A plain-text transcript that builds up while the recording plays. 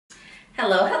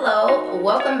Hello,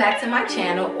 welcome back to my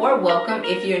channel, or welcome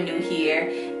if you're new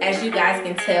here. As you guys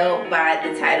can tell by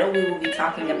the title, we will be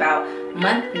talking about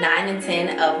month 9 and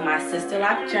 10 of my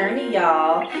Sisterlock journey,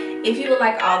 y'all. If you would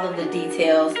like all of the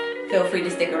details, feel free to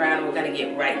stick around. We're gonna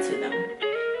get right to them.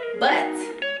 But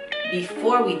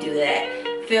before we do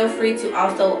that, feel free to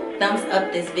also thumbs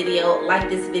up this video, like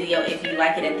this video if you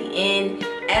like it at the end,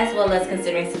 as well as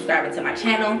considering subscribing to my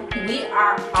channel. We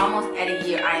are almost at a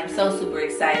year. I am so super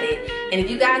excited. And if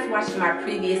you guys watched my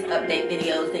previous update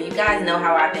videos, then you guys know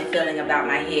how I've been feeling about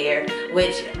my hair,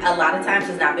 which a lot of times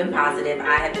has not been positive.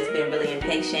 I have just been really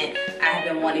impatient. I have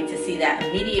been wanting to see that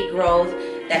immediate growth,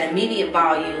 that immediate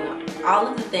volume, all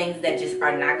of the things that just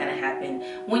are not gonna happen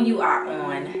when you are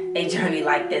on a journey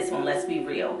like this one, let's be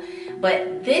real.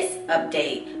 But this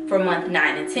update for month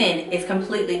 9 and 10 is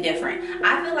completely different.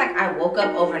 I feel like I woke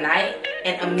up overnight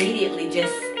and immediately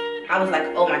I was like,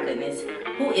 oh my goodness,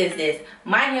 who is this?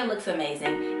 My hair looks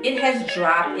amazing. It has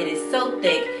dropped, it is so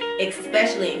thick,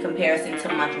 especially in comparison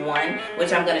to month 1,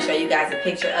 which I'm gonna show you guys a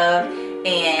picture of.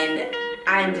 And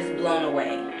I am just blown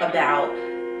away about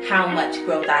how much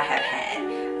growth I have had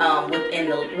within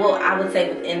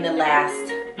the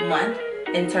last month,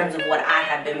 in terms of what I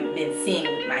have been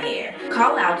seeing with my hair.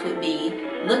 Call outs would be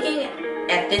looking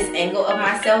at this angle of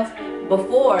myself.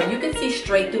 Before, you could see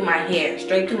straight through my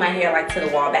hair like to the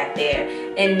wall back there,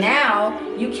 and now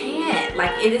you can't.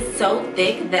 Like, it is so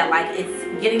thick that like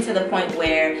it's getting to the point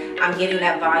where I'm getting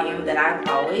that volume that I've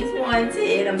always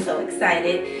wanted. I'm so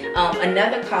excited.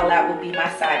 Another call out would be my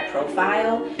side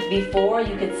profile. Before,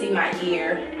 you could see my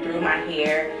ear through my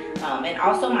hair, and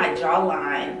also my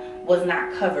jawline was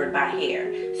not covered by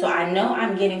hair. So I know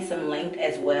I'm getting some length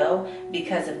as well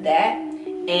because of that,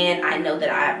 and I know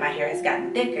that my hair has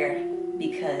gotten thicker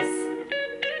because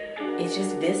it's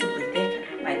just visibly thicker.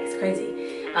 Like, it's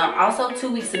crazy. Also,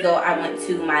 2 weeks ago, I went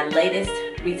to my latest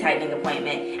retightening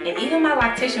appointment, and even my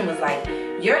loctician was like,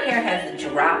 your hair has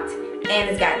dropped and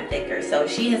it's gotten thicker. So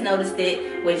she has noticed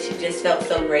it, which just felt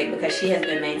so great because she has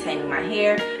been maintaining my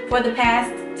hair for the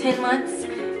past 10 months.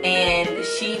 And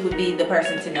she would be the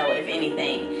person to know, if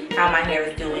anything, how my hair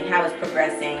is doing, how it's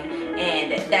progressing,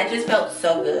 and that just felt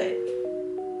so good.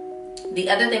 The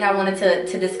other thing I wanted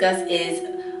to discuss is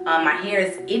my hair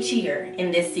is itchier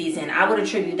in this season. I would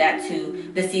attribute that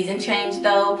to the season change,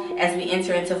 though. As we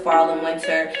enter into fall and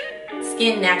winter,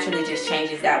 skin naturally just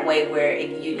changes that way, where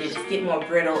you just get more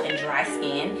brittle and dry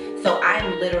skin. So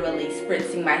I'm literally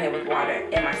spritzing my hair with water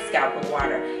and my scalp with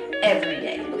water every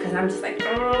day, because I'm just like,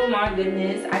 oh my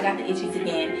goodness, I got the itchies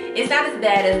again. It's not as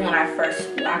bad as when I first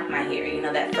locked my hair, you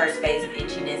know, that first phase of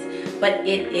itchiness, but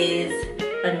it is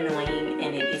annoying,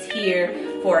 and it is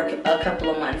here for a couple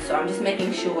of months. So I'm just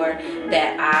making sure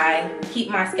that I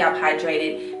keep my scalp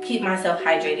hydrated, keep myself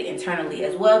hydrated internally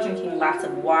as well, drinking lots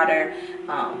of water,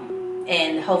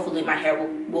 and hopefully my hair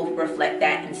will reflect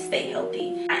that and stay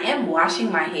healthy. I am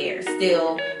washing my hair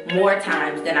still more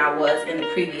times than I was in the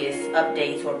previous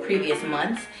updates or previous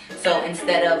months. So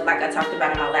instead of, like I talked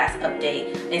about in my last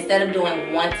update, instead of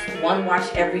doing one wash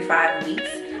every 5 weeks,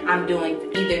 I'm doing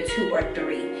either 2 or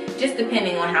 3, just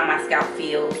depending on how my scalp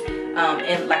feels.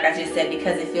 And like I just said,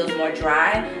 because it feels more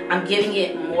dry, I'm giving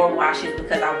it more washes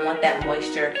because I want that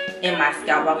moisture in my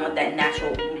scalp. I want that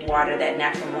natural water, that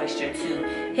natural moisture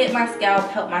to hit my scalp,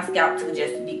 help my scalp to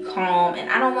just be calm.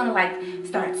 And I don't want to like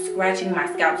start scratching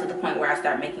my scalp to the point where I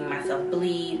start making myself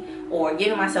bleed or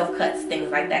giving myself cuts,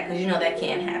 things like that, because you know that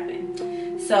can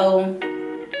happen. So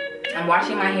I'm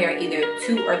washing my hair either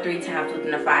 2 or 3 times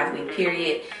within a 5-week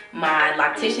period. My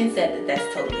loctician said that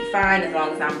that's totally fine as long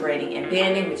as I'm braiding and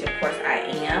banding, which of course I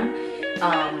am.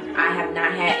 I have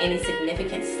not had any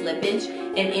significant slippage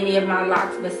in any of my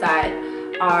locks beside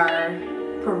our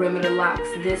perimeter locks,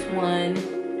 this one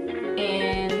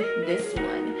and this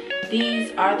one.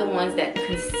 These are the ones that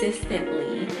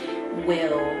consistently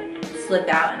will slip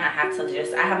out, and I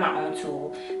have my own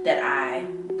tool that I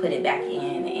put it back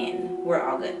in, and we're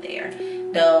all good there.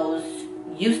 Those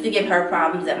used to give her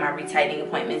problems at my retightening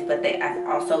appointments, but I've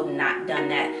also not done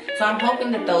that. So I'm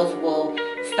hoping that those will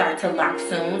start to lock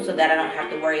soon so that I don't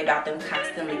have to worry about them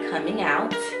constantly coming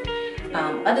out.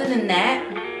 Other than that,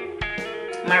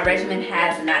 my regimen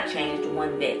has not changed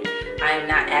one bit. I am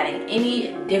not adding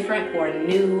any different or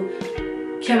new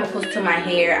chemicals to my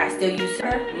hair. I still use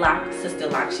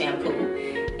Sisterlock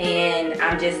shampoo, and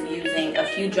I'm just using a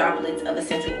few droplets of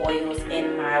essential oils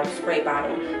in my spray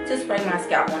bottle to spray my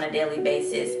scalp on a daily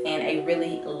basis, and a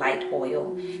really light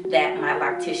oil that my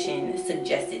loctician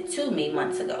suggested to me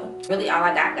months ago. Really all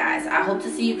I got, guys. I hope to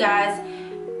see you guys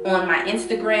on my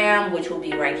Instagram, which will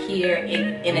be right here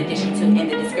in addition to in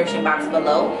the description box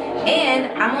below.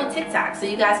 And I'm on TikTok, so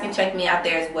you guys can check me out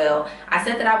there as well. I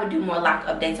said that I would do more lock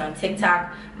updates on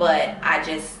TikTok, but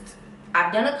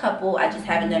I've done a couple. I just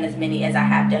haven't done as many as I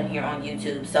have done here on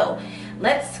YouTube. So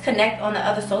let's connect on the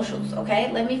other socials,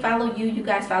 okay? Let me follow you, you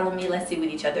guys follow me. Let's see what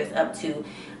each other's up to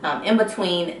in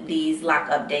between these lock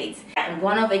updates. I'm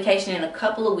going on vacation in a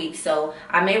couple of weeks, so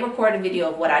I may record a video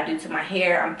of what I do to my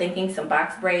hair. I'm thinking some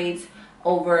box braids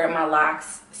over my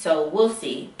locks, so we'll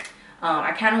see.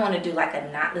 I kind of want to do like a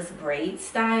knotless braid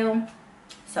style.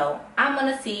 So I'm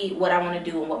going to see what I want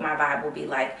to do and what my vibe will be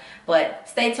like. But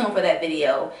stay tuned for that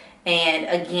video. And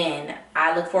again,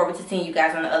 I look forward to seeing you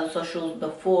guys on the other socials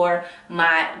before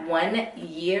my 1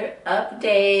 year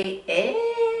update,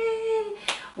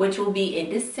 which will be in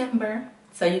December.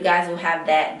 So you guys will have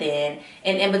that then.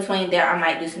 And in between there, I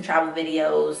might do some travel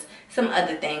videos, some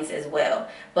other things as well.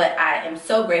 But I am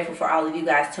so grateful for all of you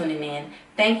guys tuning in.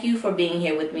 Thank you for being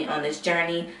here with me on this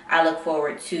journey. I look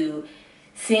forward to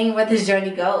seeing where this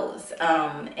journey goes.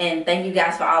 And thank you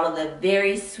guys for all of the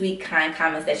very sweet, kind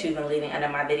comments that you've been leaving under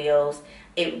my videos.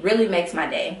 It really makes my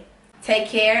day. Take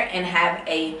care and have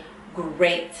a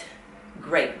great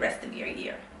rest of your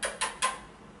year.